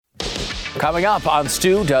Coming up on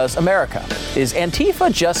Stu Does America, is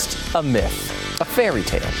Antifa just a myth, a fairy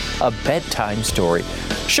tale, a bedtime story?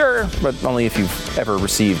 Sure, but only if you've ever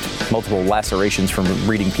received multiple lacerations from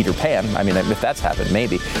reading Peter Pan. I mean, if that's happened,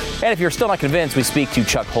 maybe. And if you're still not convinced, we speak to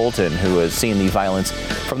Chuck Holton, who has seen the violence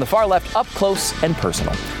from the far left up close and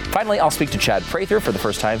personal. Finally, I'll speak to Chad Prather for the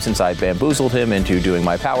first time since I bamboozled him into doing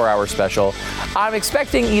my Power Hour special. I'm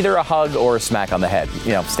expecting either a hug or a smack on the head.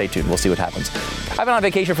 Stay tuned. We'll see what happens. I've been on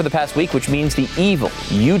vacation for the past week, which means the evil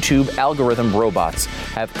YouTube algorithm robots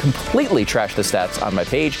have completely trashed the stats on my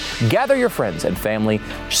page. Gather your friends and family,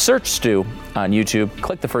 search Stu on YouTube,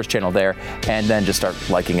 click the first channel there, and then just start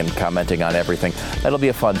liking and commenting on everything. That'll be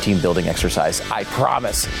a fun team building exercise, I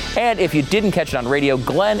promise. And if you didn't catch it on radio,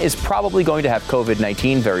 Glenn is probably going to have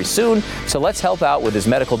COVID-19 very soon, so let's help out with his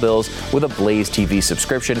medical bills with a Blaze TV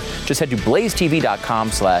subscription. Just head to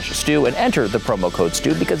blazetv.com/Stu and enter the promo code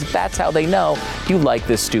Stu, because that's how they know you like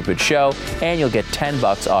this stupid show, and you'll get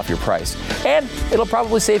 $10 off your price. And it'll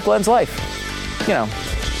probably save Glenn's life.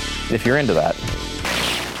 If you're into that.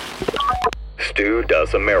 Stu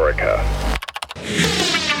Does America.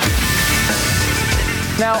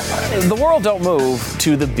 Now, the world don't move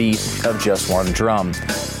to the beat of just one drum.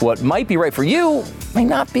 What might be right for you may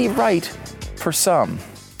not be right for some.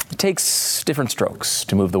 It takes different strokes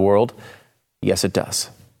to move the world. Yes, it does.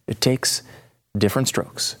 It takes different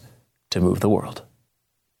strokes to move the world.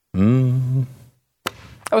 I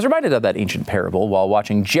was reminded of that ancient parable while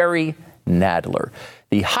watching Jerry Nadler,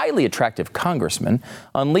 the highly attractive congressman,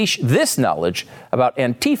 unleash this knowledge about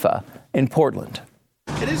Antifa in Portland.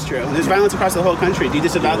 It is true. There's violence across the whole country. Do you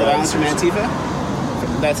disavow the violence from Antifa?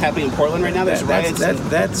 That's happening in Portland right now? There's riots.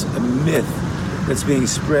 That's a myth that's being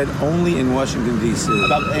spread only in Washington, D.C.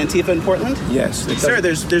 About Antifa in Portland? Yes. Sir,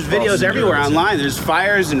 there's videos everywhere online. There's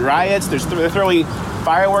fires and riots. They're throwing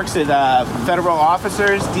fireworks at federal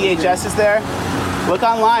officers. DHS is there. Look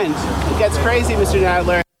online. It gets crazy, Mr.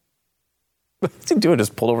 Nadler. What's he doing?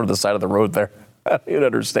 Just pulled over to the side of the road there. I don't even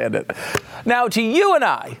understand it. Now, to you and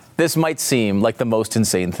I, this might seem like the most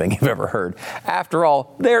insane thing you've ever heard. After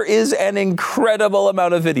all, there is an incredible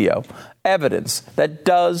amount of video evidence that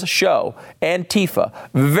does show Antifa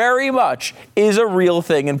very much is a real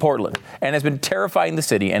thing in Portland and has been terrifying the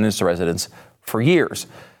city and its residents for years.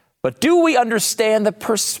 But do we understand the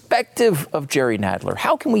perspective of Jerry Nadler?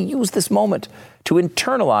 How can we use this moment to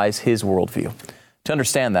internalize his worldview? To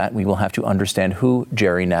understand that, we will have to understand who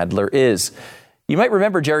Jerry Nadler is. You might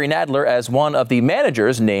remember Jerry Nadler as one of the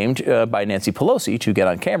managers named by Nancy Pelosi to get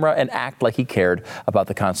on camera and act like he cared about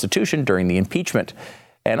the Constitution during the impeachment.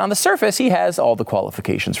 And on the surface, he has all the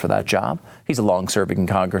qualifications for that job. He's a long-serving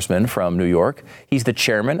congressman from New York. He's the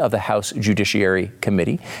chairman of the House Judiciary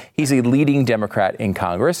Committee. He's a leading Democrat in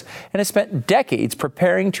Congress and has spent decades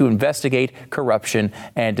preparing to investigate corruption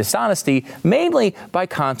and dishonesty, mainly by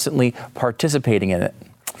constantly participating in it.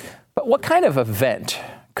 But what kind of event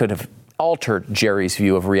could have altered Jerry's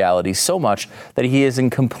view of reality so much that he is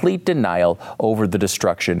in complete denial over the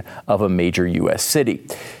destruction of a major U.S. city?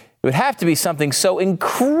 It would have to be something so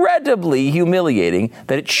incredibly humiliating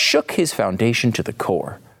that it shook his foundation to the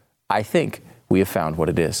core. I think we have found what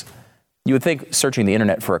it is. You would think searching the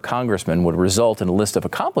internet for a congressman would result in a list of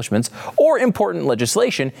accomplishments or important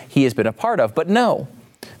legislation he has been a part of, but no.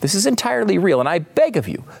 This is entirely real, and I beg of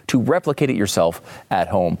you to replicate it yourself at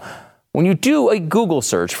home. When you do a Google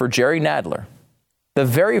search for Jerry Nadler, the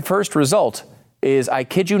very first result is, I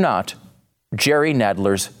kid you not, Jerry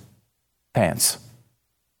Nadler's pants.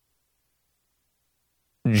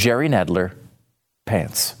 Jerry Nadler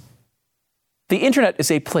pants. The internet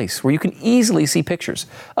is a place where you can easily see pictures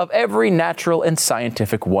of every natural and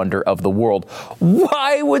scientific wonder of the world.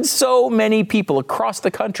 Why would so many people across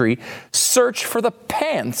the country search for the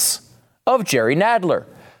pants of Jerry Nadler?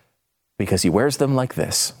 Because he wears them like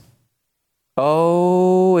this.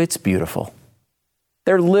 Oh, it's beautiful.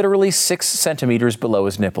 They're literally 6 centimeters below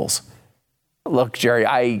his nipples. Look, Jerry,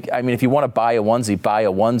 I mean, if you want to buy a onesie, buy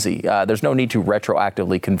a onesie. There's no need to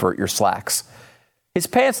retroactively convert your slacks. His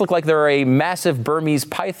pants look like they're a massive Burmese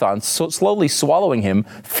python slowly swallowing him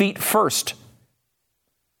feet first.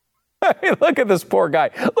 Look at this poor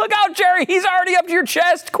guy. Look out, Jerry. He's already up to your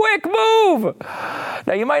chest. Quick, move.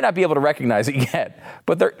 Now, you might not be able to recognize it yet,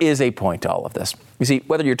 but there is a point to all of this. You see,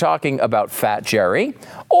 whether you're talking about fat Jerry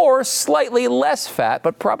or slightly less fat,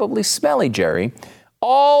 but probably smelly Jerry,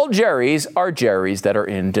 all Jerrys are Jerrys that are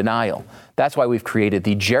in denial. That's why we've created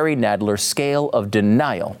the Jerry Nadler scale of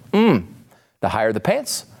denial. The higher the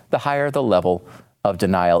pants, the higher the level of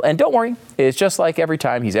denial. And don't worry, it's just like every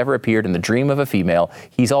time he's ever appeared in the dream of a female,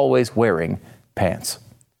 he's always wearing pants.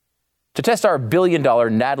 To test our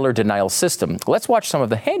billion-dollar Nadler denial system, let's watch some of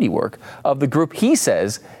the handiwork of the group he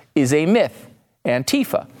says is a myth,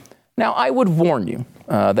 Antifa. Now, I would warn you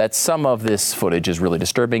that some of this footage is really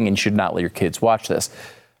disturbing and you should not let your kids watch this.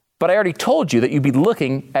 But I already told you that you'd be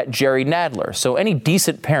looking at Jerry Nadler, so any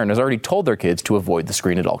decent parent has already told their kids to avoid the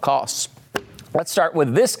screen at all costs. Let's start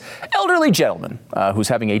with this elderly gentleman who's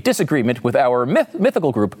having a disagreement with our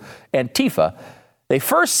mythical group, Antifa. They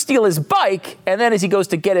first steal his bike, and then as he goes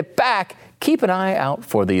to get it back, keep an eye out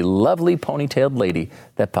for the lovely ponytailed lady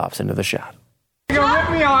that pops into the shot. You're gonna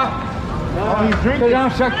rip me off. Oh, he's drinking. Oh,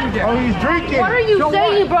 he's drinking. What are you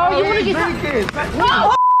saying, bro? You want to get drinking.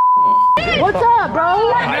 Whoa. What's up,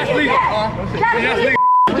 bro? That's legal.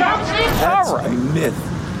 That's a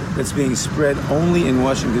myth that's being spread only in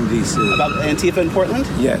Washington, D.C. About Antifa in Portland?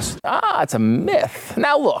 Yes. It's a myth.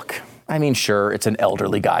 Now look, I mean, sure, it's an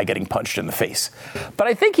elderly guy getting punched in the face, but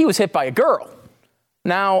I think he was hit by a girl.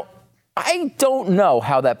 Now, I don't know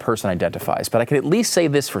how that person identifies, but I can at least say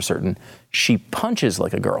this for certain. She punches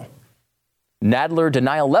like a girl. Nadler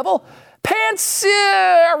denial level, pants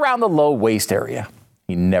around the low waist area.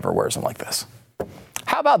 He never wears them like this.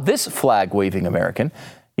 How about this flag-waving American?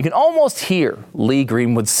 You can almost hear Lee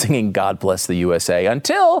Greenwood singing God Bless the USA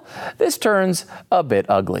until this turns a bit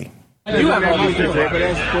ugly. You have all these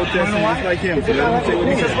evidence protesting like him.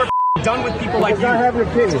 Because we're done with people like you. I have your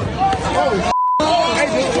opinion.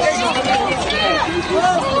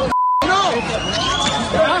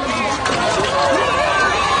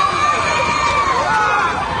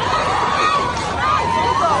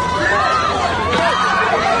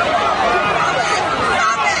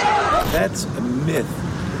 That's a myth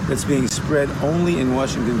that's being spread only in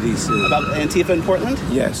Washington, D.C. About Antifa in Portland?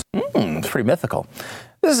 Yes. It's pretty mythical.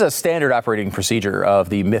 This is a standard operating procedure of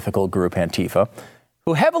the mythical group Antifa,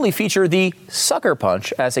 who heavily feature the sucker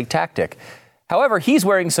punch as a tactic. However, he's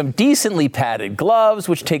wearing some decently padded gloves,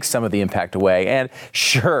 which takes some of the impact away. And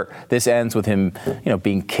sure, this ends with him,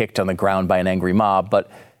 being kicked on the ground by an angry mob,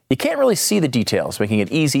 but you can't really see the details, making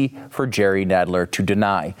it easy for Jerry Nadler to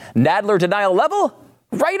deny. Nadler denial level?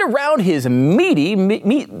 Right around his meaty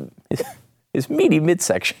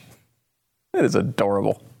midsection. That is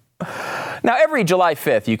adorable. Now, every July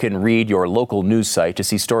 5th, you can read your local news site to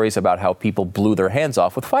see stories about how people blew their hands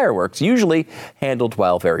off with fireworks, usually handled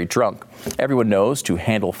while very drunk. Everyone knows to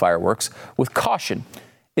handle fireworks with caution.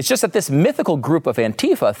 It's just that this mythical group of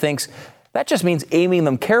Antifa thinks that just means aiming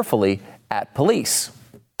them carefully at police.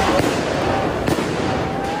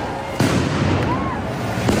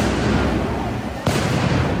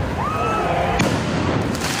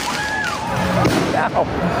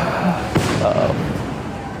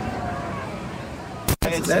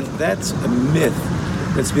 That's a myth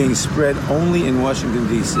that's being spread only in Washington,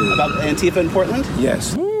 D.C. About Antifa in Portland?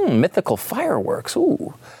 Yes. Mythical fireworks.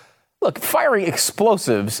 Ooh. Look, firing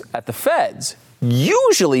explosives at the feds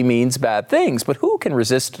usually means bad things, but who can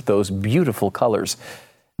resist those beautiful colors?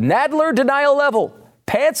 Nadler denial level.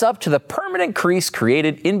 Pants up to the permanent crease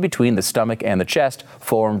created in between the stomach and the chest,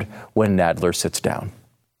 formed when Nadler sits down.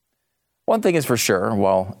 One thing is for sure,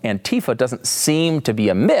 while Antifa doesn't seem to be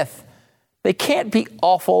a myth, they can't be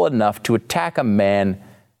awful enough to attack a man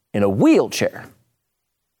in a wheelchair.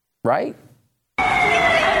 Right?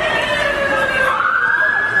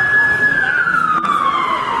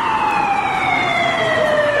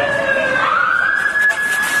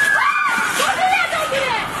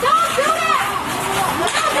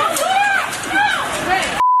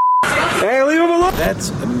 Hey, leave him alone. That's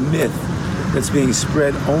a myth that's being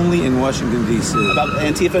spread only in Washington, D.C. About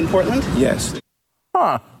Antifa in Portland? Yes.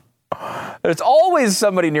 There's always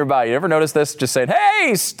somebody nearby. You ever notice this? Just saying,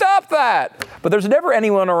 hey, stop that. But there's never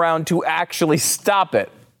anyone around to actually stop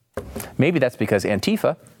it. Maybe that's because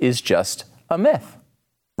Antifa is just a myth.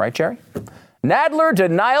 Right, Jerry? Nadler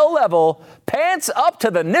denial level, pants up to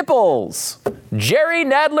the nipples. Jerry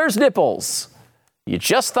Nadler's nipples. You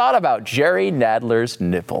just thought about Jerry Nadler's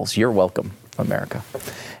nipples. You're welcome, America.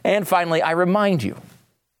 And finally, I remind you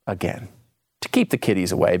again to keep the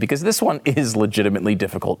kiddies away, because this one is legitimately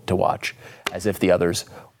difficult to watch, as if the others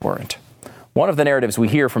weren't. One of the narratives we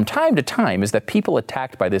hear from time to time is that people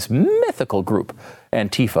attacked by this mythical group,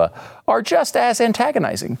 Antifa, are just as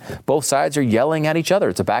antagonizing. Both sides are yelling at each other.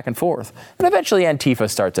 It's a back and forth. And eventually Antifa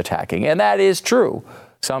starts attacking. And that is true.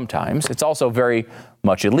 Sometimes. It's also very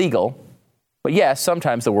much illegal. But yes,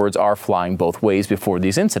 sometimes the words are flying both ways before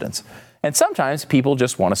these incidents. And sometimes people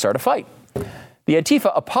just want to start a fight. The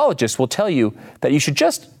Antifa apologists will tell you that you should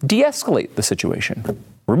just de-escalate the situation.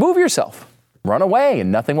 Remove yourself. Run away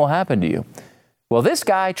and nothing will happen to you. Well, this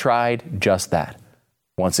guy tried just that.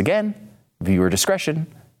 Once again, viewer discretion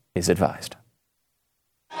is advised.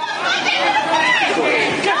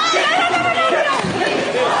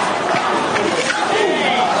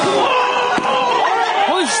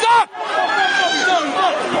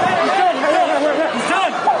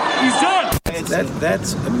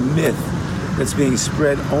 That's a myth that's being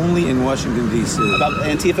spread only in Washington, D.C. About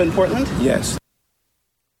Antifa in Portland? Yes.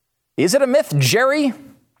 Is it a myth, Jerry?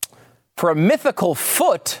 For a mythical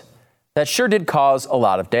foot, that sure did cause a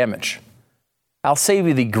lot of damage. I'll save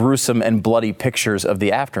you the gruesome and bloody pictures of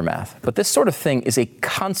the aftermath, but this sort of thing is a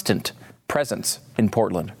constant presence in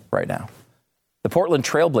Portland right now. The Portland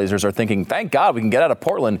Trailblazers are thinking, thank God we can get out of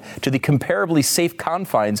Portland to the comparably safe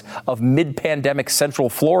confines of mid-pandemic Central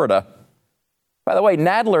Florida. By the way,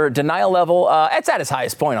 Nadler, denial level, it's at his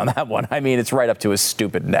highest point on that one. I mean, it's right up to his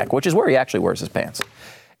stupid neck, which is where he actually wears his pants.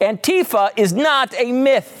 Antifa is not a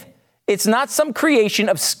myth. It's not some creation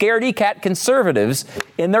of scaredy-cat conservatives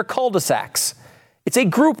in their cul-de-sacs. It's a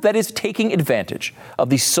group that is taking advantage of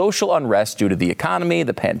the social unrest due to the economy,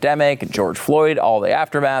 the pandemic, and George Floyd, all the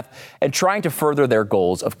aftermath, and trying to further their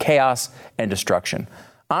goals of chaos and destruction.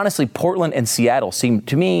 Honestly, Portland and Seattle seem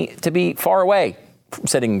to me to be far away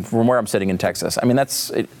from where I'm sitting in Texas. I mean,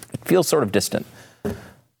 it feels sort of distant. And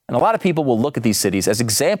a lot of people will look at these cities as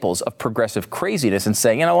examples of progressive craziness and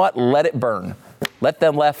say, you know what, let it burn. Let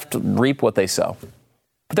them left reap what they sow.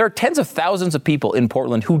 But there are tens of thousands of people in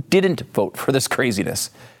Portland who didn't vote for this craziness,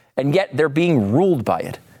 and yet they're being ruled by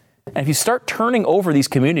it. And if you start turning over these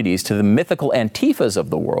communities to the mythical Antifas of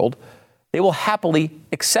the world, they will happily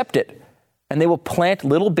accept it. And they will plant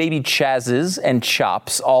little baby Chazes and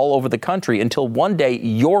Chops all over the country until one day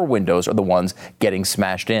your windows are the ones getting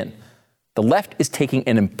smashed in. The left is taking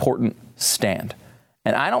an important stand.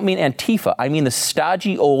 And I don't mean Antifa. I mean the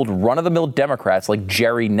stodgy old run-of-the-mill Democrats like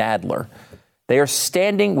Jerry Nadler. They are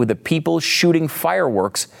standing with the people shooting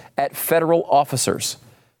fireworks at federal officers.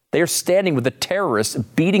 They are standing with the terrorists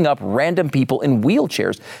beating up random people in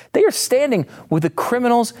wheelchairs. They are standing with the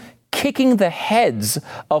criminals kicking the heads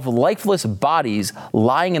of lifeless bodies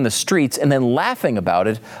lying in the streets and then laughing about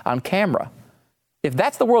it on camera. If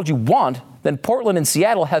that's the world you want, then Portland and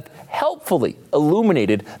Seattle have helpfully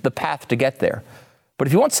illuminated the path to get there. But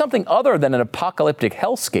if you want something other than an apocalyptic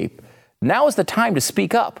hellscape, now is the time to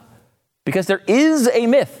speak up. Because there is a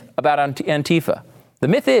myth about Antifa. The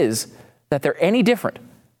myth is that they're any different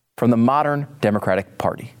from the modern Democratic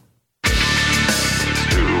Party. Who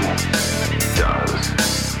does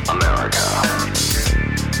America?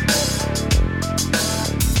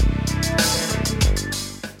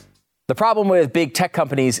 The problem with big tech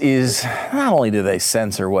companies is not only do they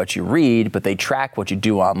censor what you read, but they track what you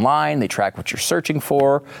do online, they track what you're searching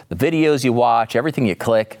for, the videos you watch, everything you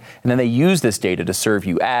click, and then they use this data to serve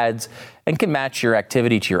you ads and can match your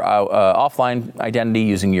activity to your offline identity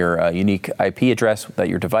using your unique IP address that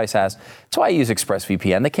your device has. That's why I use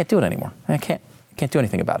ExpressVPN. They can't do it anymore. I can't do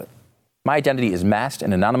anything about it. My identity is masked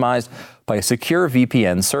and anonymized by a secure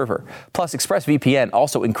VPN server. Plus, ExpressVPN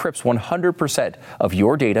also encrypts 100% of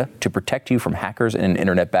your data to protect you from hackers and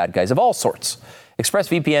internet bad guys of all sorts.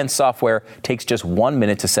 ExpressVPN software takes just 1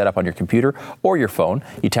 minute to set up on your computer or your phone.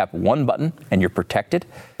 You tap one button and you're protected.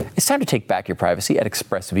 It's time to take back your privacy at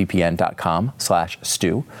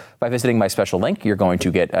expressvpn.com/Stu. By visiting my special link, you're going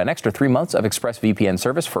to get an extra 3 months of ExpressVPN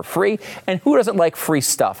service for free. And who doesn't like free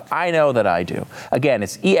stuff? I know that I do. Again,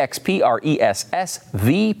 it's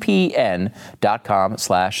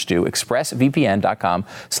expressvpn.com/Stu.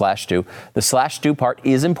 expressvpn.com/Stu. The /Stu part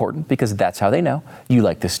is important because that's how they know you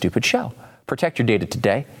like this stupid show. Protect your data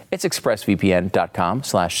today. It's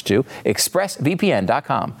expressvpn.com/Stu.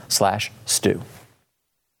 expressvpn.com/Stu.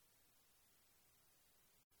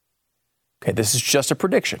 Okay, this is just a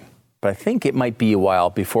prediction, but I think it might be a while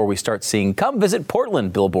before we start seeing "Come visit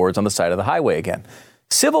Portland" billboards on the side of the highway again.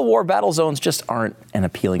 Civil War battle zones just aren't an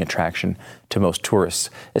appealing attraction to most tourists,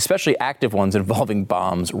 especially active ones involving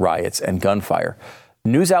bombs, riots, and gunfire.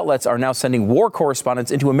 News outlets are now sending war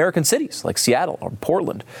correspondents into American cities like Seattle or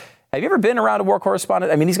Portland. Have you ever been around a war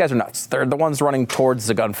correspondent? I mean, these guys are nuts. They're the ones running towards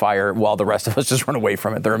the gunfire while the rest of us just run away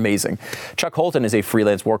from it. They're amazing. Chuck Holton is a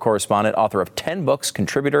freelance war correspondent, author of 10 books,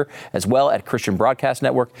 contributor as well at Christian Broadcast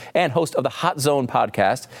Network, and host of the Hot Zone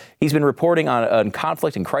podcast. He's been reporting on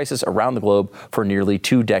conflict and crisis around the globe for nearly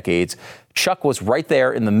 2 decades. Chuck was right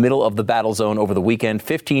there in the middle of the battle zone over the weekend,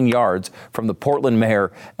 15 yards from the Portland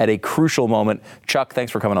mayor at a crucial moment. Chuck,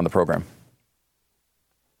 thanks for coming on the program.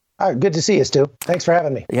 All right, good to see you, Stu. Thanks for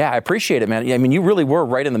having me. Yeah, I appreciate it, man. I mean, you really were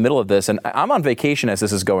right in the middle of this, and I'm on vacation as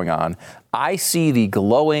this is going on. I see the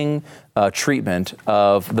glowing treatment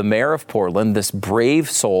of the mayor of Portland, this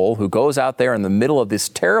brave soul who goes out there in the middle of this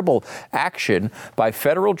terrible action by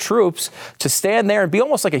federal troops to stand there and be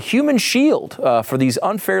almost like a human shield for these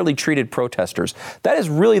unfairly treated protesters. That is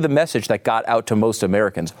really the message that got out to most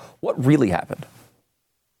Americans. What really happened?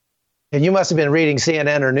 And you must have been reading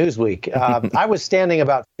CNN or Newsweek. I was standing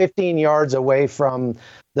about 15 yards away from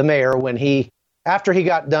the mayor when he after he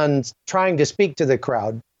got done trying to speak to the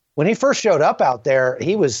crowd, when he first showed up out there,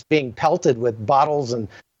 he was being pelted with bottles and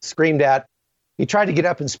screamed at. He tried to get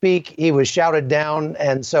up and speak. He was shouted down.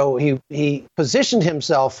 And so he positioned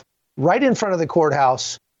himself right in front of the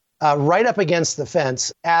courthouse, right up against the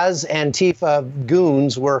fence, as Antifa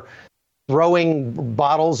goons were throwing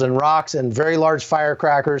bottles and rocks and very large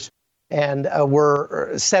firecrackers and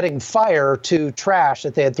were setting fire to trash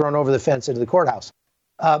that they had thrown over the fence into the courthouse.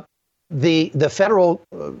 The federal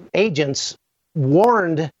agents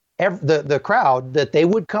warned the crowd that they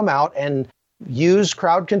would come out and use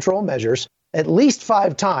crowd control measures at least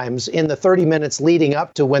 5 times in the 30 minutes leading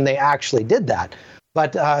up to when they actually did that.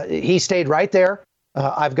 But he stayed right there.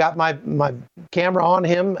 I've got my camera on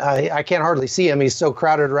him. I can't hardly see him. He's so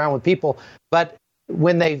crowded around with people. But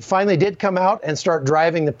when they finally did come out and start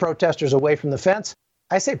driving the protesters away from the fence,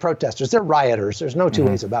 I say protesters, they're rioters. There's no two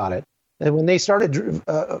ways about it. And when they started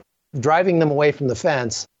driving them away from the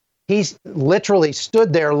fence, he literally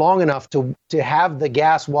stood there long enough to have the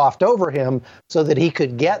gas waft over him so that he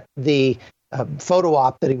could get the photo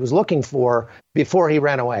op that he was looking for before he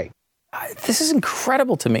ran away. This is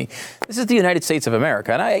incredible to me. This is the United States of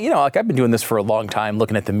America. And I've been doing this for a long time,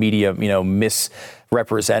 looking at the media,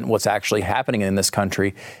 misrepresent what's actually happening in this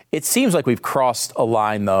country. It seems like we've crossed a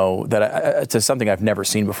line, though, that to something I've never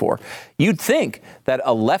seen before. You'd think that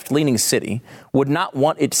a left-leaning city would not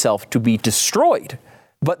want itself to be destroyed.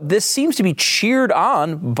 But this seems to be cheered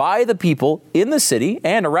on by the people in the city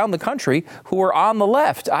and around the country who are on the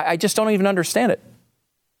left. I just don't even understand it.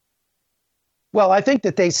 Well, I think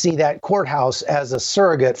that they see that courthouse as a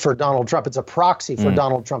surrogate for Donald Trump. It's a proxy for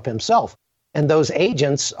Donald Trump himself. And those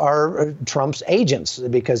agents are Trump's agents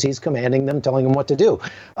because he's commanding them, telling them what to do.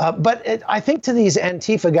 But I think to these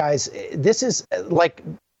Antifa guys, this is like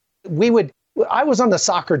I was on the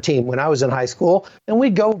soccer team when I was in high school, and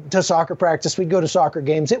we'd go to soccer practice. We'd go to soccer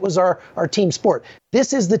games. It was our team sport.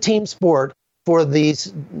 This is the team sport for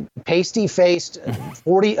these pasty-faced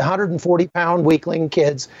 140-pound weakling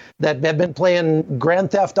kids that have been playing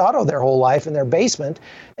Grand Theft Auto their whole life in their basement.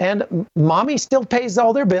 And mommy still pays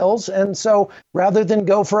all their bills. And so rather than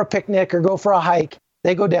go for a picnic or go for a hike,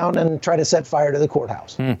 they go down and try to set fire to the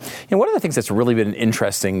courthouse. And one of the things that's really been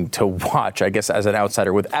interesting to watch, I guess, as an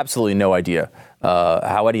outsider with absolutely no idea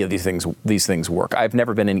how any of these things work. I've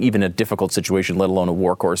never been in even a difficult situation, let alone a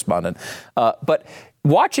war correspondent. But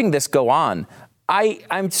watching this go on,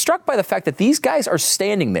 I'm struck by the fact that these guys are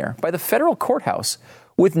standing there by the federal courthouse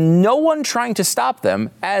with no one trying to stop them,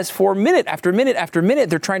 as for minute after minute after minute,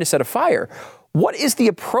 they're trying to set a fire. What is the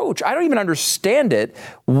approach? I don't even understand it.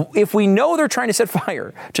 If we know they're trying to set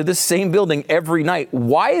fire to this same building every night,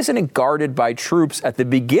 why isn't it guarded by troops at the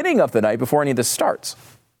beginning of the night before any of this starts?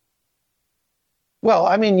 Well,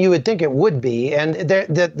 I mean, you would think it would be. And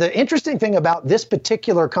the interesting thing about this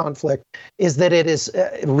particular conflict is that it is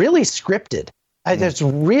really scripted. It's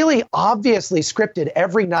really obviously scripted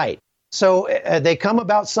every night. So they come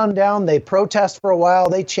about sundown, they protest for a while,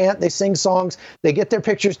 they chant, they sing songs, they get their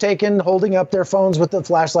pictures taken, holding up their phones with the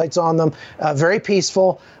flashlights on them, very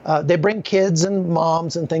peaceful. They bring kids and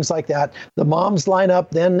moms and things like that. The moms line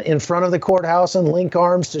up then in front of the courthouse and link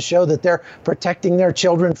arms to show that they're protecting their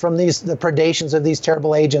children from the predations of these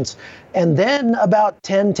terrible agents. And then about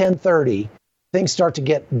 10:30, things start to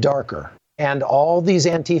get darker. And all these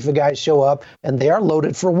Antifa guys show up, and they are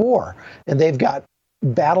loaded for war. And they've got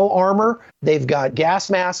battle armor. They've got gas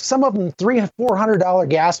masks, some of them $300-400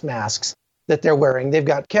 gas masks that they're wearing. They've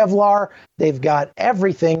got Kevlar. They've got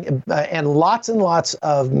everything and lots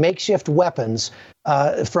of makeshift weapons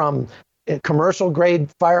from commercial grade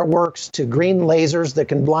fireworks to green lasers that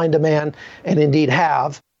can blind a man and indeed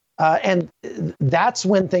have. And that's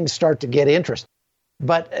when things start to get interesting.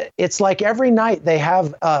 But it's like every night they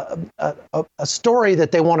have a story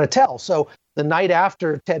that they want to tell. So the night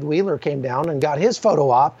after Ted Wheeler came down and got his photo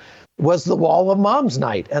op was the Wall of Moms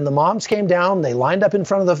night. And the moms came down, they lined up in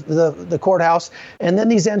front of the courthouse, and then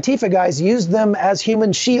these Antifa guys used them as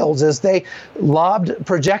human shields as they lobbed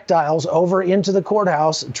projectiles over into the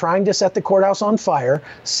courthouse, trying to set the courthouse on fire,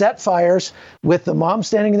 set fires with the moms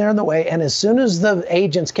standing there in the way. And as soon as the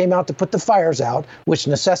agents came out to put the fires out, which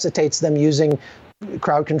necessitates them using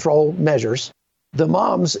crowd control measures, the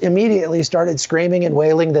moms immediately started screaming and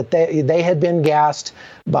wailing that they had been gassed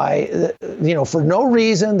by, for no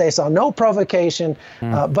reason. They saw no provocation,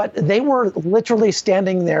 but they were literally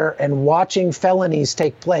standing there and watching felonies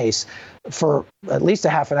take place for at least a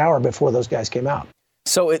half an hour before those guys came out.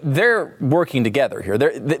 So they're working together here.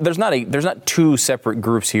 There's not two separate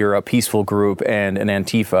groups here, a peaceful group and an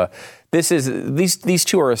Antifa. These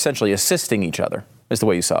two are essentially assisting each other, is the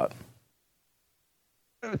way you saw it.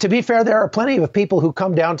 to be fair, there are plenty of people who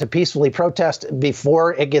come down to peacefully protest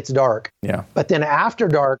before it gets dark. Yeah. But then after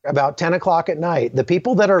dark, about 10 o'clock at night, the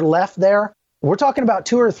people that are left there, we're talking about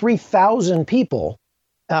 2,000 or 3,000 people.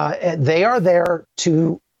 They are there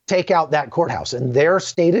to take out that courthouse. And their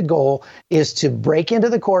stated goal is to break into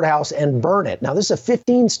the courthouse and burn it. Now, this is a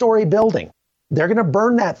 15-story building. They're going to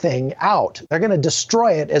burn that thing out. They're going to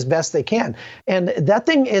destroy it as best they can. And that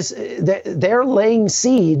thing is, they're laying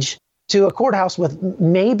siege to a courthouse with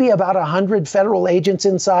maybe about 100 federal agents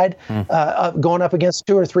inside, going up against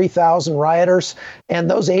 2,000 or 3,000 rioters. And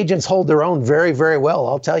those agents hold their own very, very well,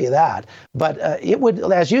 I'll tell you that. But it would,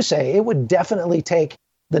 as you say, it would definitely take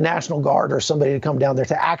the National Guard or somebody to come down there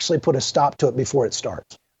to actually put a stop to it before it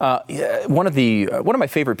starts. One of my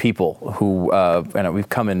favorite people who we've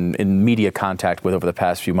come in media contact with over the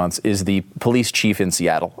past few months is the police chief in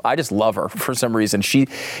Seattle. I just love her for some reason. She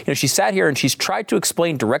sat here and she's tried to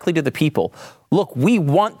explain directly to the people, look, we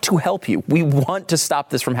want to help you. We want to stop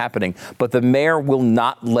this from happening, but the mayor will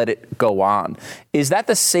not let it go on. Is that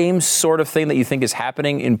the same sort of thing that you think is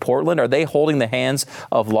happening in Portland? Are they holding the hands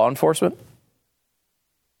of law enforcement?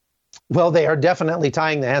 Well, they are definitely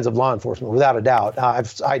tying the hands of law enforcement, without a doubt.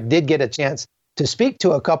 I did get a chance to speak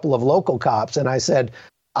to a couple of local cops, and I said,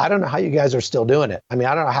 I don't know how you guys are still doing it. I mean,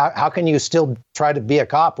 I don't know how can you still try to be a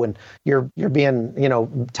cop when you're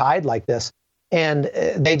being, tied like this. And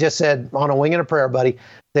they just said, on a wing and a prayer, buddy,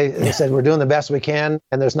 they said, we're doing the best we can,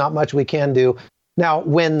 and there's not much we can do. Now,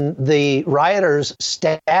 when the rioters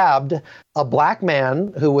stabbed a black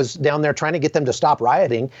man who was down there trying to get them to stop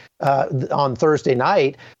rioting on Thursday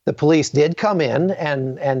night, the police did come in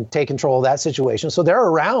and take control of that situation. So they're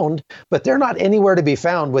around, but they're not anywhere to be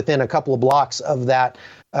found within a couple of blocks of that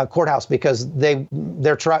courthouse, because their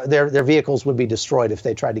vehicles would be destroyed if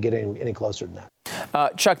they tried to get any closer than that.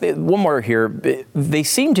 Chuck, one more here. They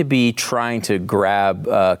seem to be trying to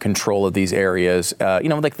grab control of these areas,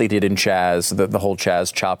 like they did in Chaz, the whole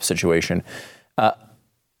Chaz Chop situation.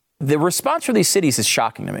 The response from these cities is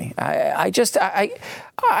shocking to me.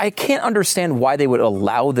 I can't understand why they would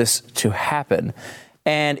allow this to happen.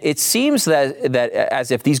 And it seems that as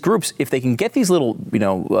if these groups, if they can get these little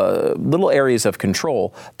areas of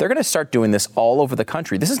control, they're going to start doing this all over the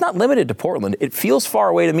country. This is not limited to Portland. It feels far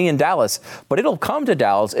away to me in Dallas, but it'll come to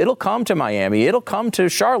Dallas. It'll come to Miami. It'll come to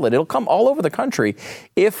Charlotte. It'll come all over the country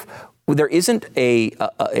if there isn't a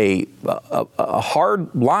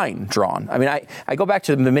hard line drawn. I mean, I go back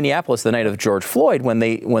to Minneapolis the night of George Floyd when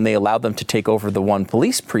they allowed them to take over the one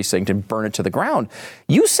police precinct and burn it to the ground.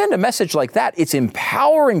 You send a message like that, it's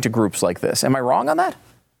empowering to groups like this. Am I wrong on that?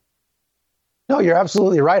 No, you're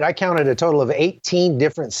absolutely right. I counted a total of 18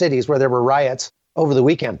 different cities where there were riots over the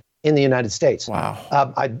weekend in the United States. Wow.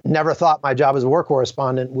 I never thought my job as a war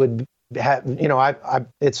correspondent would have,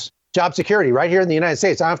 it's job security right here in the United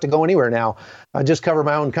States. I don't have to go anywhere now. I just cover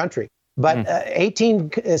my own country. But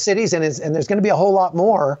 18 cities, and there's going to be a whole lot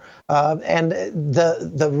more. And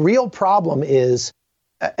the real problem is,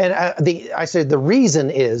 I said the reason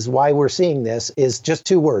is why we're seeing this is just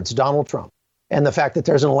two words: Donald Trump, and the fact that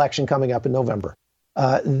there's an election coming up in November.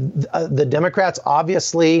 The Democrats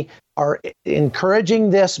obviously are encouraging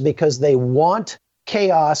this because they want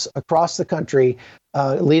chaos across the country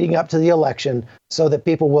leading up to the election, so that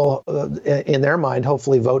people will, in their mind,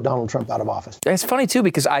 hopefully vote Donald Trump out of office. It's funny, too,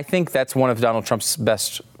 because I think that's one of Donald Trump's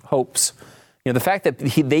best hopes. The fact that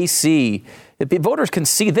they see, that voters can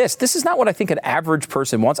see this. This is not what I think an average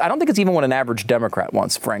person wants. I don't think it's even what an average Democrat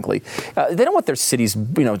wants, frankly. They don't want their cities,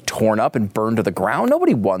 torn up and burned to the ground.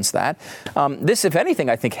 Nobody wants that. This, if anything,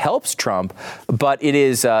 I think helps Trump. But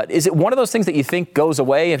is it one of those things that you think goes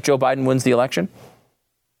away if Joe Biden wins the election?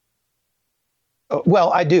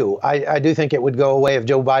 Well, I do. I do think it would go away if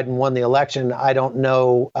Joe Biden won the election. I don't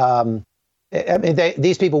know.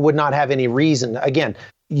 These people would not have any reason. Again,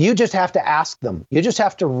 you just have to ask them. You just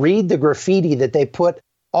have to read the graffiti that they put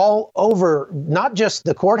all over, not just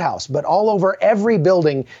the courthouse, but all over every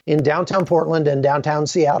building in downtown Portland and downtown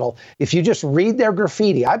Seattle. If you just read their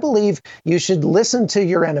graffiti, I believe you should listen to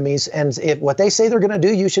your enemies, and if what they say they're going to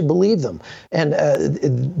do, you should believe them. And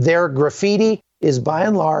their graffiti is by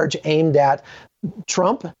and large aimed at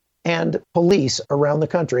Trump and police around the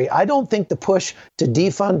country. I don't think the push to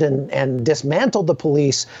defund and dismantle the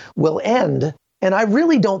police will end. And I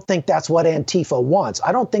really don't think that's what Antifa wants.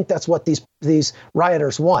 I don't think that's what these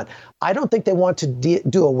rioters want. I don't think they want to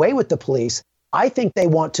do away with the police. I think they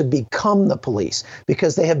want to become the police,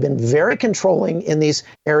 because they have been very controlling in these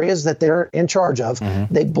areas that they're in charge of.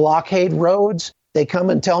 Mm-hmm. They blockade roads. They come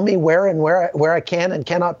and tell me where I can and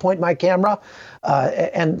cannot point my camera.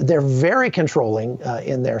 And they're very controlling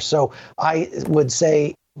in there. So I would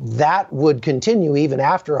say that would continue even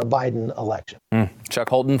after a Biden election. Chuck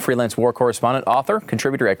Holton, freelance war correspondent, author,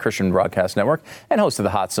 contributor at Christian Broadcast Network, and host of the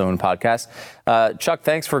Hot Zone podcast. Chuck,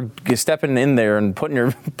 thanks for stepping in there and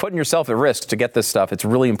putting yourself at risk to get this stuff. It's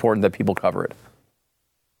really important that people cover it.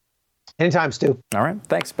 Anytime, Stu. All right.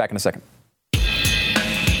 Thanks. Back in a second.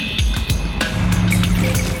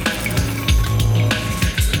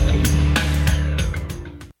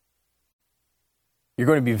 You're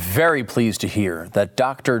going to be very pleased to hear that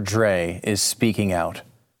Dr. Dre is speaking out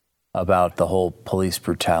about the whole police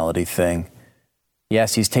brutality thing.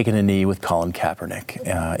 Yes, he's taken a knee with Colin Kaepernick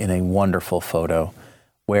in a wonderful photo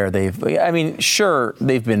where they've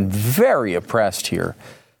been very oppressed here.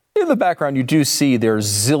 In the background, you do see their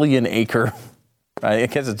zillion acre, I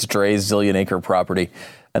guess it's Dre's zillion acre property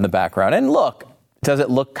in the background. And look, does it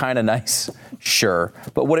look kind of nice? Sure.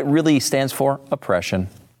 But what it really stands for? Oppression.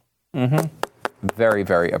 Very,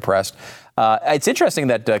 very oppressed. It's interesting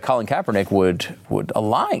that Colin Kaepernick would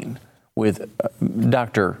align with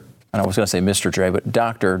Dr. I was going to say Mr. Dre, but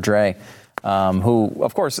Dr. Dre, who,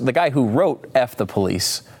 of course, the guy who wrote F the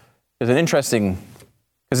Police is an interesting,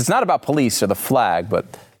 because it's not about police or the flag, but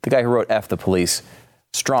the guy who wrote F the Police,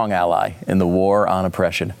 strong ally in the war on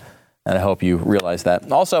oppression. And I hope you realize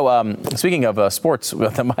that. Also, speaking of sports,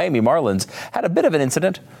 the Miami Marlins had a bit of an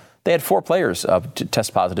incident. They had 4 players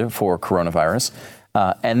test positive for coronavirus.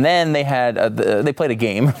 And then they played a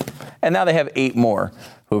game, and now they have 8 more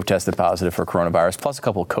who've tested positive for coronavirus, plus a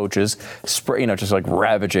couple of coaches, just like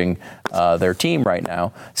ravaging their team right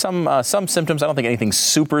now. Some symptoms. I don't think anything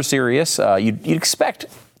super serious. You'd expect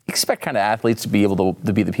kind of athletes to be able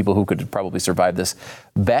to be the people who could probably survive this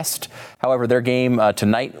best. However, their game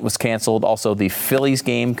tonight was canceled. Also, the Phillies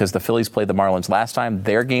game, because the Phillies played the Marlins last time,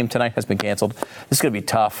 their game tonight has been canceled. This is going to be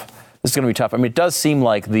tough. I mean, it does seem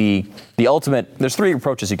like the ultimate. There's 3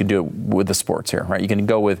 approaches you can do with the sports here, right? You can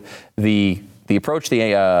go with the approach the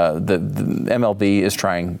MLB is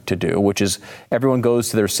trying to do, which is everyone goes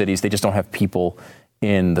to their cities. They just don't have people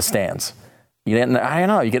in the stands. I don't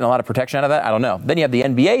know. You're getting a lot of protection out of that. I don't know. Then you have the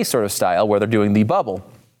NBA sort of style where they're doing the bubble,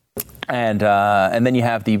 and then you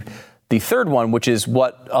have the third one, which is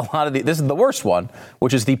what a lot of this is the worst one,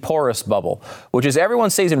 which is the porous bubble, which is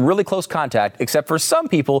everyone stays in really close contact except for some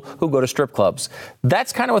people who go to strip clubs.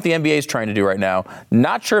 That's kind of what the NBA is trying to do right now.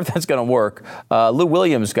 Not sure if that's going to work. Lou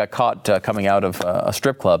Williams got caught coming out of a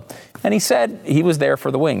strip club, and he said he was there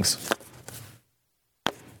for the wings.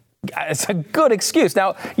 It's a good excuse.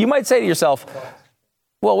 Now, you might say to yourself,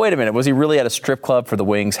 well, wait a minute. Was he really at a strip club for the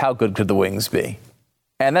wings? How good could the wings be?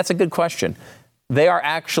 And that's a good question. They are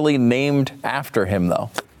actually named after him,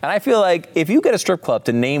 though. And I feel like if you get a strip club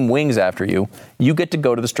to name wings after you, you get to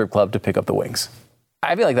go to the strip club to pick up the wings.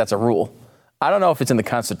 I feel like that's a rule. I don't know if it's in the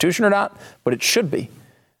Constitution or not, but it should be.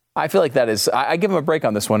 I feel like that is, I give him a break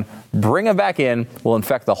on this one. Bring him back in. We'll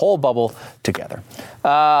infect the whole bubble together.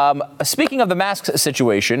 Speaking of the mask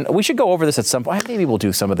situation, we should go over this at some point. Maybe we'll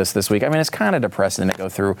do some of this week. I mean, it's kind of depressing to go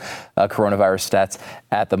through coronavirus stats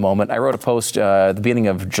at the moment. I wrote a post at the beginning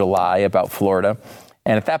of July about Florida.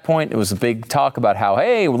 And at that point, it was a big talk about how,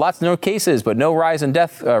 hey, lots of no cases, but no rise in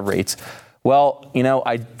death rates. Well,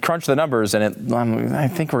 I crunched the numbers, and I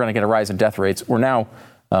think we're going to get a rise in death rates. We're now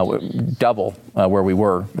double where we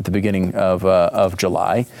were at the beginning of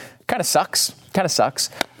July. Kind of sucks.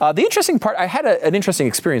 The interesting part, I had an interesting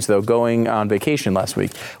experience, though, going on vacation last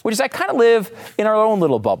week, which is I kind of live in our own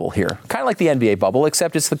little bubble here, kind of like the NBA bubble,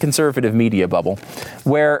 except it's the conservative media bubble,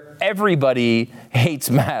 where everybody hates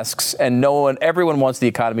masks and everyone wants the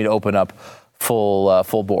economy to open up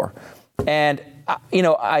full bore. And,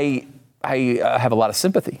 I have a lot of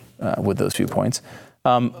sympathy with those viewpoints.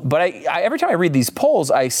 But every time I read these polls,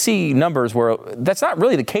 I see numbers where that's not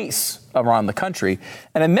really the case around the country.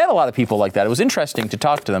 And I met a lot of people like that. It was interesting to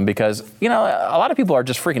talk to them because, a lot of people are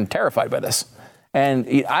just freaking terrified by this.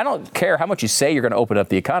 And I don't care how much you say you're going to open up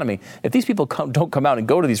the economy. If these people don't come out and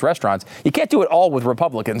go to these restaurants, you can't do it all with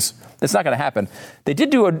Republicans. It's not going to happen. They did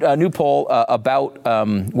do a new poll about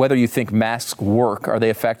whether you think masks work. Are they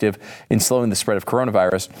effective in slowing the spread of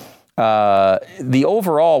coronavirus? The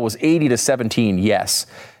overall was 80 to 17, yes.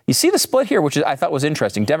 You see the split here, which I thought was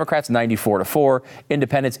interesting. Democrats 94-4,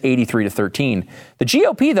 Independents 83-13. The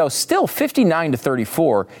GOP, though, still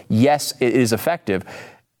 59-34. Yes, it is effective.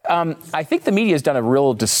 I think the media has done a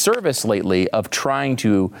real disservice lately of trying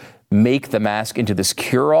to make the mask into this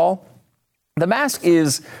cure-all. The mask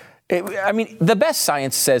is... the best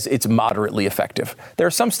science says it's moderately effective. There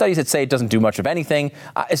are some studies that say it doesn't do much of anything.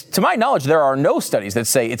 To my knowledge, there are no studies that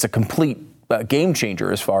say it's a complete game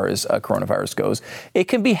changer as far as coronavirus goes. It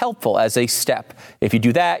can be helpful as a step. If you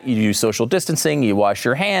do that, you do social distancing, you wash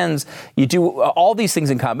your hands, you do all these things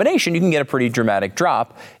in combination, you can get a pretty dramatic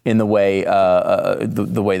drop in the way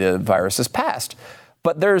the virus is passed.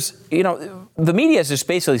 But there's, the media is just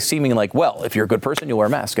basically seeming like, well, if you're a good person, you'll wear a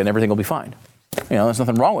mask and everything will be fine. There's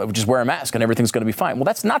nothing wrong with it. Just wear a mask and everything's going to be fine. Well,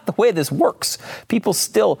 that's not the way this works. People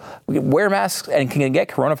still wear masks and can get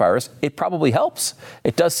coronavirus. It probably helps.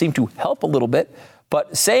 It does seem to help a little bit.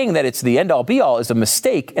 But saying that it's the end-all, be-all is a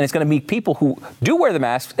mistake, and it's going to make people who do wear the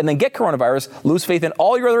mask and then get coronavirus lose faith in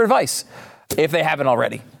all your other advice, if they haven't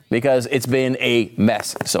already, because it's been a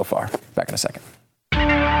mess so far. Back in a second.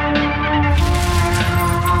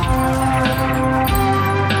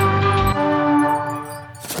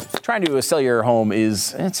 Trying to sell your home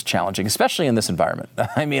it's challenging, especially in this environment.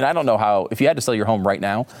 I mean, I don't know how, if you had to sell your home right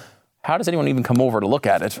now, how does anyone even come over to look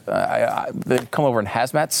at it? They come over in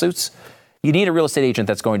hazmat suits. You need a real estate agent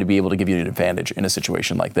that's going to be able to give you an advantage in a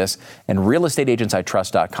situation like this. And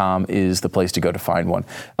realestateagentsitrust.com is the place to go to find one.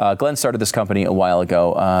 Glenn started this company a while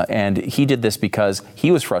ago, and he did this because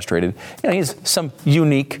he was frustrated. He has some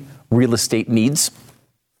unique real estate needs,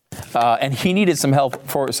 and he needed some help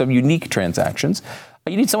for some unique transactions.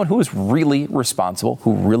 You need someone who is really responsible,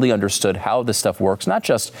 who really understood how this stuff works, not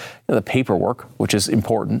just the paperwork, which is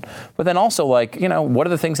important, but then also what are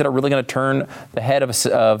the things that are really going to turn the head of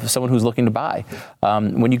someone who's looking to buy?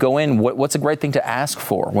 When you go in, what's a great thing to ask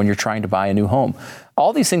for when you're trying to buy a new home?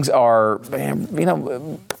 All these things are,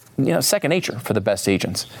 second nature for the best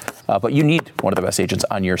agents. But you need one of the best agents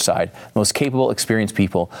on your side, most capable, experienced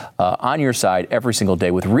people on your side every single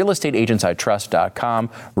day with realestateagentsitrust.com.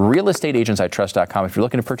 Realestateagentsitrust.com. If you're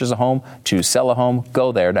looking to purchase a home, to sell a home,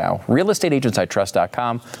 go there now.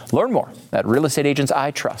 Realestateagentsitrust.com. Learn more at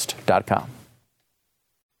realestateagentsitrust.com.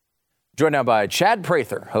 Joined now by Chad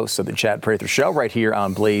Prather, host of the Chad Prather Show right here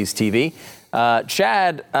on Blaze TV.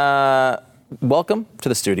 Chad, welcome to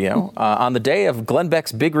the studio. On the day of Glenn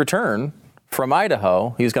Beck's big return from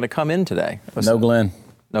Idaho, he was going to come in today. No Glenn.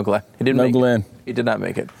 No Glenn. He didn't make it. He did not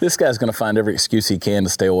make it. This guy's going to find every excuse he can to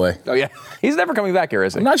stay away. Oh, yeah. He's never coming back here,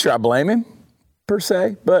 is he? I'm not sure I blame him, per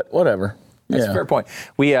se, but whatever. That's a fair point.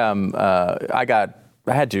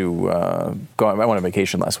 I had to go. I went on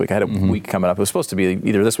vacation last week. I had a week coming up. It was supposed to be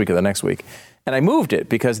either this week or the next week. And I moved it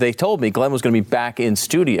because they told me Glenn was going to be back in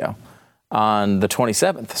studio on the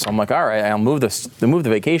 27th. So I'm like, all right, I'll move the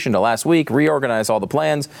vacation to last week, reorganize all the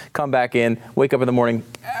plans, come back in, wake up in the morning.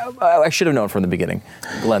 I should have known from the beginning.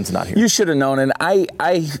 Glenn's not here. You should have known. And I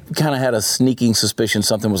kind of had a sneaking suspicion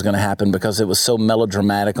something was going to happen because it was so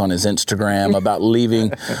melodramatic on his Instagram about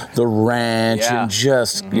leaving the ranch and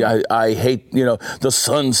just, I hate, the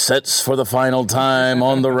sun sets for the final time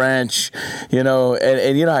on the ranch, and you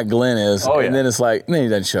know how Glenn is. Oh, yeah. And then it's like, then he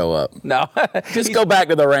doesn't show up. No. Just go back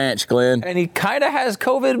to the ranch, Glenn. And he kind of has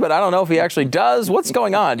COVID, but I don't know if he actually does. What's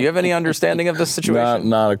going on? Do you have any understanding of this situation?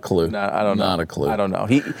 Not a clue. No, I don't know. Not a clue. I don't know.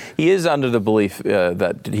 He is under the belief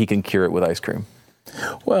that he can cure it with ice cream.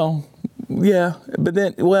 Well, yeah, but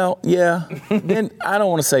then, then I don't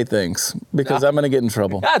want to say things because I'm going to get in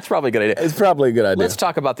trouble. That's probably a good idea. It's probably a good idea. Let's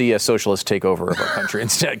talk about the socialist takeover of our country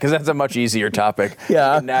instead, because that's a much easier topic.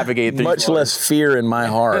 Yeah, to navigate through much less fear in my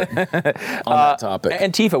heart on that topic.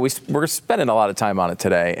 Antifa, we're spending a lot of time on it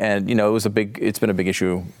today, and it's been a big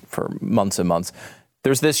issue for months and months.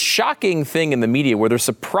 There's this shocking thing in the media where they're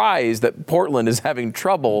surprised that Portland is having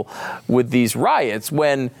trouble with these riots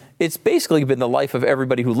when it's basically been the life of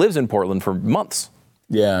everybody who lives in Portland for months.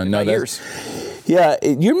 Yeah, years. Yeah,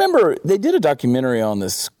 you remember they did a documentary on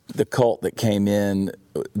the cult that came in,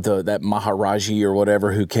 that Maharaji or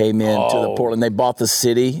whatever who came in to the Portland. They bought the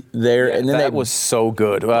city there, and then that was so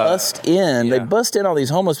good. They bust in all these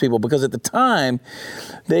homeless people because at the time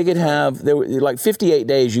they could have like 58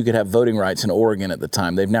 days you could have voting rights in Oregon at the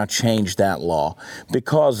time. They've now changed that law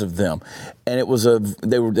because of them, and it was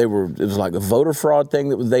like a voter fraud thing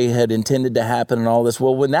that they had intended to happen and all this.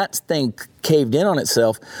 Well, when that thing caved in on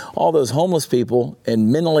itself, all those homeless people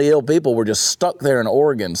and mentally ill people were just stuck there in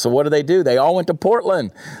Oregon. So what do? They all went to Portland.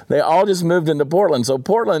 They all just moved into Portland. So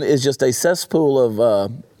Portland is just a cesspool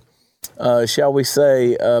of, shall we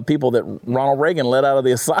say, people that Ronald Reagan let out of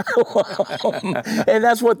the asylum. And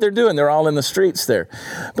that's what they're doing. They're all in the streets there.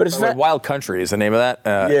 But it's Wild Country is the name of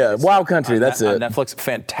that. Wild Country. That's it. On Netflix,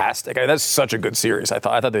 fantastic. That's such a good series. I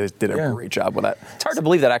thought they did a great job with that. It's hard to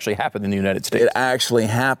believe that actually happened in the United States. It actually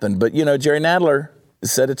happened. But, Jerry Nadler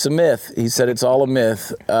said it's a myth. He said it's all a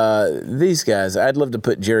myth. These guys, I'd love to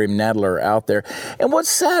put Jerry Nadler out there. And what's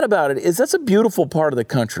sad about it is that's a beautiful part of the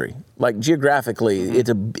country. Like geographically, it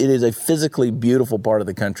is a physically beautiful part of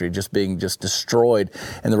the country just being destroyed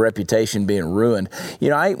and the reputation being ruined. You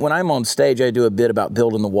know, when I'm on stage, I do a bit about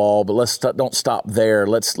building the wall, but don't stop there.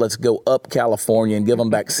 Let's go up California and give them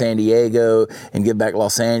back San Diego and give back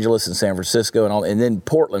Los Angeles and San Francisco and all, and then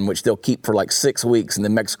Portland, which they'll keep for like 6 weeks, and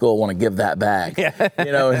then Mexico will want to give that back. Yeah.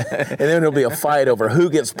 You know, and then there'll be a fight over who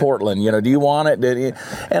gets Portland. You know, do you want it?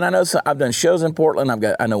 And I know I've done shows in Portland.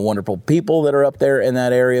 I know wonderful people that are up there in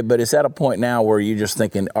that area, but it's at a point now where you're just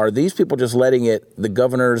thinking, are these people just letting the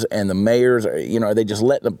governors and the mayors, are they just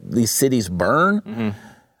letting these cities burn? Mm-hmm.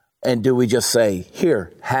 And do we just say,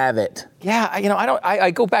 here, have it? Yeah,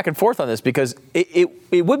 I go back and forth on this because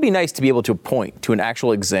it would be nice to be able to point to an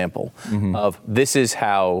actual example of this is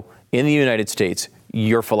how in the United States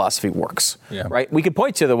your philosophy works, right? We could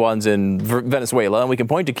point to the ones in Venezuela, and we can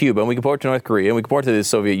point to Cuba, and we can point to North Korea, and we can point to the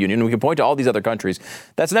Soviet Union, and we can point to all these other countries.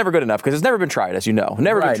 That's never good enough because it's never been tried, as you know.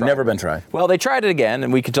 Never been tried. Well, they tried it again,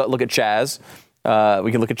 and we could look at Chaz.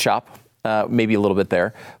 We can look at CHOP. Maybe a little bit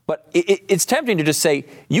there. But it's tempting to just say,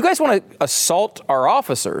 you guys want to assault our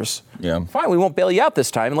officers? Yeah. Fine, we won't bail you out this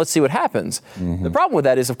time, and let's see what happens. Mm-hmm. The problem with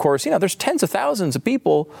that is, of course, there's tens of thousands of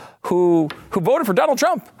people who voted for Donald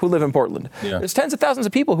Trump who live in Portland. Yeah. There's tens of thousands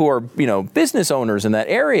of people who are, business owners in that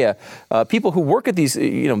area, people who work at these,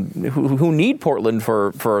 who need Portland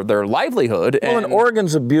for their livelihood. Well, and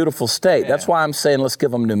Oregon's a beautiful state. Yeah. That's why I'm saying let's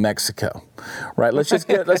give them New Mexico, right? Let's just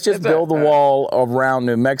build the wall around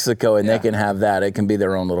New Mexico, and they can have that. It can be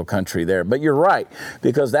their own little country there. But you're right,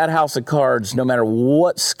 because that house of cards, no matter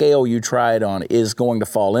what scale you try it on, is going to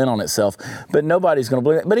fall in on itself. But nobody's going to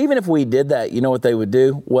believe it. But even if we did that, you know what they would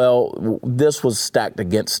do? Well, this was stacked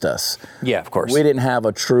against us. Yeah, of course. We didn't have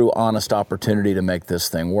a true, honest opportunity to make this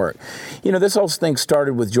thing work. This whole thing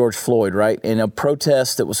started with George Floyd, right? In a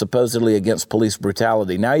protest that was supposedly against police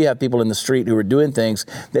brutality. Now you have people in the street who are doing things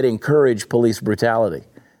that encourage police brutality.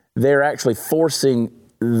 They're actually forcing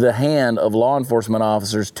the hand of law enforcement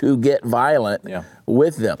officers to get violent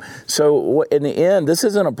with them. So in the end, this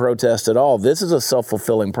isn't a protest at all. This is a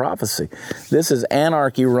self-fulfilling prophecy. This is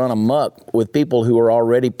anarchy run amok with people who are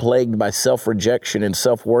already plagued by self-rejection and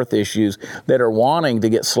self-worth issues that are wanting to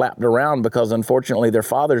get slapped around because unfortunately their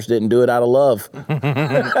fathers didn't do it out of love.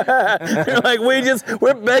 They're like,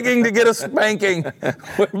 we're begging to get a spanking.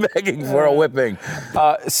 We're begging for a whipping.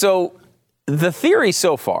 So the theory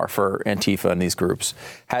so far for Antifa and these groups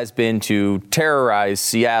has been to terrorize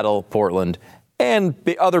Seattle, Portland, and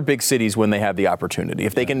other big cities when they have the opportunity.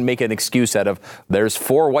 If they can make an excuse out of, there's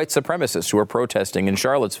 4 white supremacists who are protesting in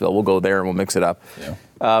Charlottesville, we'll go there and we'll mix it up.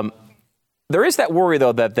 Yeah. There is that worry,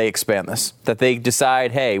 though, that they expand this, that they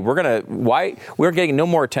decide, hey, we're getting no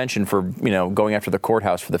more attention for, going after the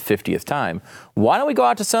courthouse for the 50th time. Why don't we go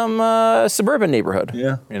out to some suburban neighborhood?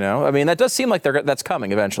 Yeah. That does seem like that's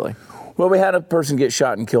coming eventually. Well, we had a person get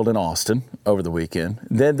shot and killed in Austin over the weekend.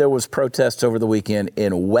 Then there was protests over the weekend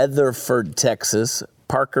in Weatherford, Texas,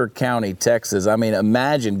 Parker County, Texas.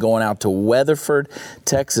 Imagine going out to Weatherford,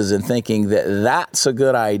 Texas and thinking that that's a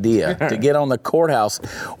good idea to get on the courthouse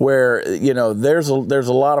where, there's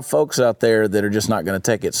a lot of folks out there that are just not going to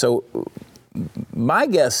take it. So my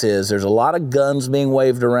guess is there's a lot of guns being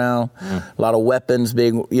waved around, a lot of weapons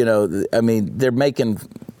being, they're making,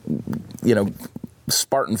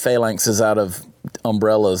 Spartan phalanxes out of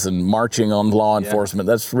umbrellas and marching on law enforcement.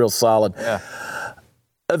 That's real solid. Yeah.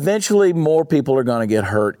 Eventually, more people are going to get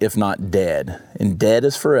hurt, if not dead. And dead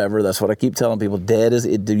is forever. That's what I keep telling people. Dead is,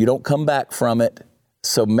 you don't come back from it.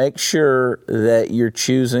 So make sure that you're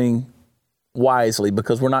choosing wisely,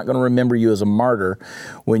 because we're not going to remember you as a martyr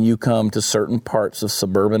when you come to certain parts of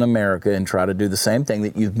suburban America and try to do the same thing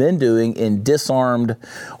that you've been doing in disarmed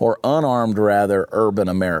or unarmed, rather, urban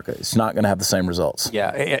America. It's not going to have the same results. Yeah,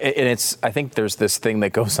 and I think there's this thing that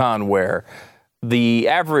goes on where the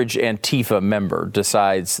average Antifa member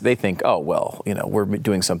decides, they think, oh, well, we're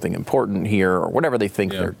doing something important here, or whatever they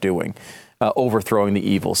think they're doing, overthrowing the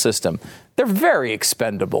evil system. They're very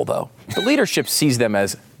expendable, though. The leadership sees them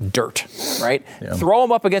as dirt, right? Yeah. Throw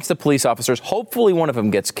them up against the police officers. Hopefully one of them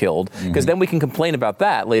gets killed, because then we can complain about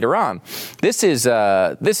that later on. This is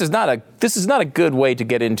not a good way to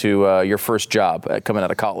get into your first job coming out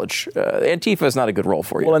of college. Antifa is not a good role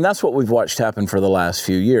for you. Well, and that's what we've watched happen for the last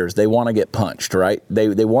few years. They want to get punched, right?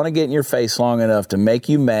 They want to get in your face long enough to make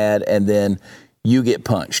you mad, and then you get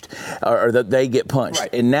punched, or that they get punched.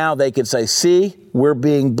 Right. And now they can say, see, we're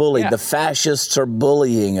being bullied. Yeah. The fascists are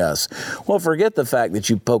bullying us. Well, forget the fact that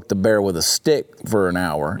you poked the bear with a stick for an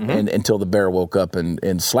hour until the bear woke up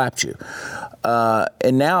and slapped you.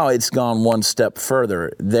 And now it's gone one step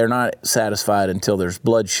further. They're not satisfied until there's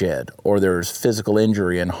bloodshed or there's physical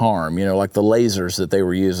injury and harm, like the lasers that they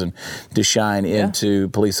were using to shine into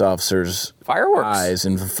police officers' eyes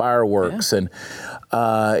and fireworks. And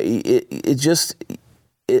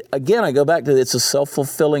again, I go back to it's a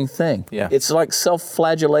self-fulfilling thing. Yeah. It's like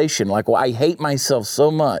self-flagellation. Like, well, I hate myself so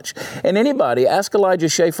much. And anybody, ask Elijah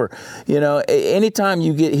Schaffer, anytime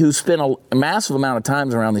who spent a massive amount of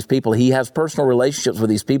times around these people, he has personal relationships with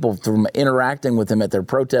these people from interacting with them at their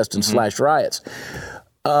protests and slash riots.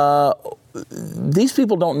 These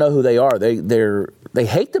people don't know who they are. They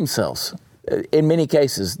hate themselves. In many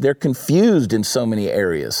cases, they're confused in so many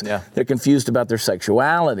areas. Yeah. They're confused about their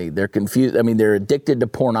sexuality. They're confused. They're addicted to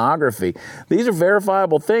pornography. These are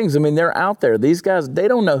verifiable things. They're out there. These guys, they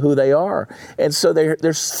don't know who they are. And so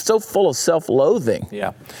they're so full of self-loathing.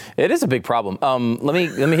 Yeah. It is a big problem. Let me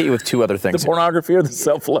hit you with two other things. The pornography or the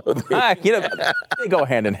self-loathing? They go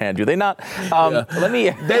hand in hand, do they not? Day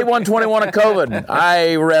 121 of COVID,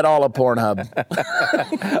 I read all of Pornhub.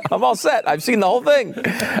 I'm all set. I've seen the whole thing.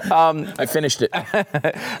 I finished it.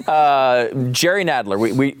 Jerry Nadler.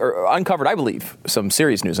 We uncovered, I believe, some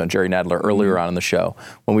serious news on Jerry Nadler earlier on in the show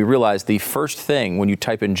when we realized the first thing when you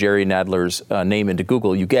type in Jerry Nadler's name into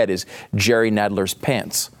Google you get is Jerry Nadler's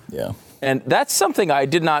pants. Yeah. And that's something I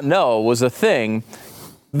did not know was a thing.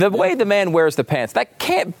 The way the man wears the pants,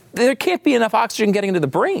 there can't be enough oxygen getting into the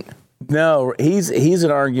brain. No, he's an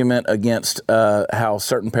argument against how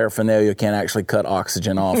certain paraphernalia can actually cut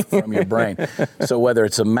oxygen off from your brain. So whether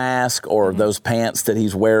it's a mask or those pants that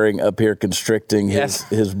he's wearing up here constricting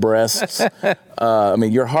his breasts,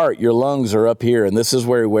 your heart, your lungs are up here, and this is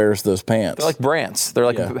where he wears those pants. They're like brants. They're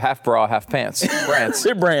like half bra, half pants. Brants.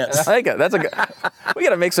 They're brants. I like it. We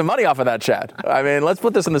got to make some money off of that, Chad. Let's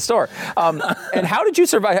put this in the store. And how did you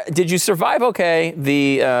survive? Did you survive okay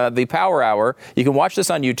the Power Hour? You can watch this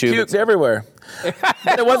on YouTube. Puked everywhere.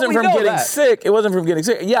 But it wasn't from getting sick. It wasn't from getting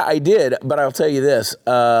sick. Yeah, I did. But I'll tell you this.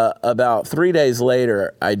 About 3 days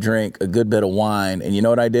later, I drank a good bit of wine. And you know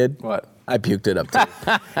what I did? What? I puked it up too.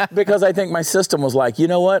 Because I think my system was like, you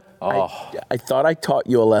know what? I thought I taught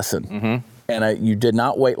you a lesson. Mm-hmm. And you did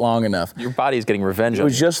not wait long enough. Your body is getting revenge on you. It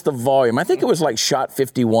was just the volume. I think it was like shot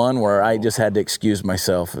 51 where I just had to excuse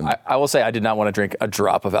myself. And I will say I did not want to drink a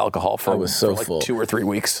drop of alcohol for 2 or 3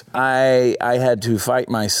 weeks. I had to fight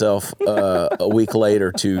myself a week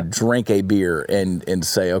later to drink a beer and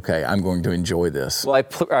say, okay, I'm going to enjoy this. Well,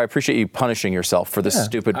 I appreciate you punishing yourself for this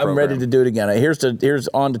stupid program. I'm ready to do it again. Here's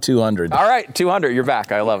on to 200. All right, 200. You're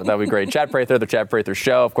back. I love it. That would be great. Chad Prather, The Chad Prather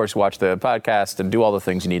Show. Of course, watch the podcast and do all the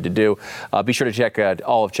things you need to do. Be sure to check out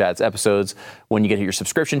all of Chad's episodes when you get your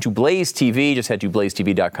subscription to Blaze TV. Just head to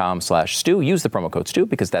blazetv.com/Stu. Use the promo code Stu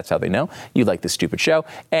because that's how they know you like this stupid show,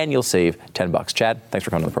 and you'll save $10. Chad, thanks for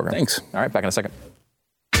coming to the program. Thanks. All right, back in a second.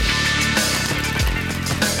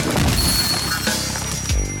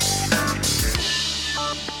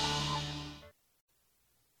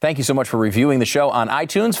 Thank you so much for reviewing the show on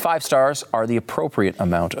iTunes. 5 stars are the appropriate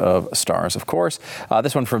amount of stars, of course.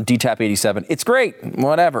 This one from DTAP87. It's great,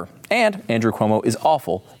 whatever. And Andrew Cuomo is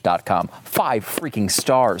awful.com. 5 freaking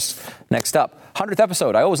stars. Next up, 100th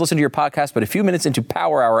episode. I always listen to your podcast, but a few minutes into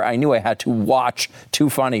Power Hour, I knew I had to watch. Too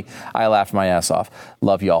funny. I laughed my ass off.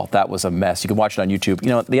 Love y'all. That was a mess. You can watch it on YouTube.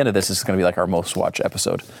 At the end of this is going to be like our most watched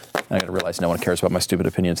episode. I got to realize no one cares about my stupid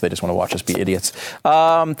opinions. They just want to watch us be idiots.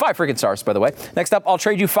 5 freaking stars, by the way. Next up, I'll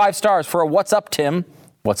trade you 5 stars for a What's Up, Tim?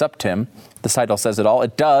 What's Up, Tim? The title says it all.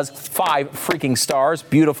 It does. 5 freaking stars.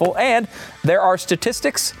 Beautiful. And there are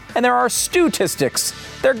statistics and there are statistics.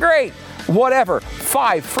 They're great. Whatever.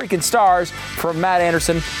 5 freaking stars from Matt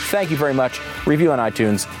Anderson. Thank you very much. Review on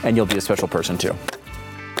iTunes and you'll be a special person too.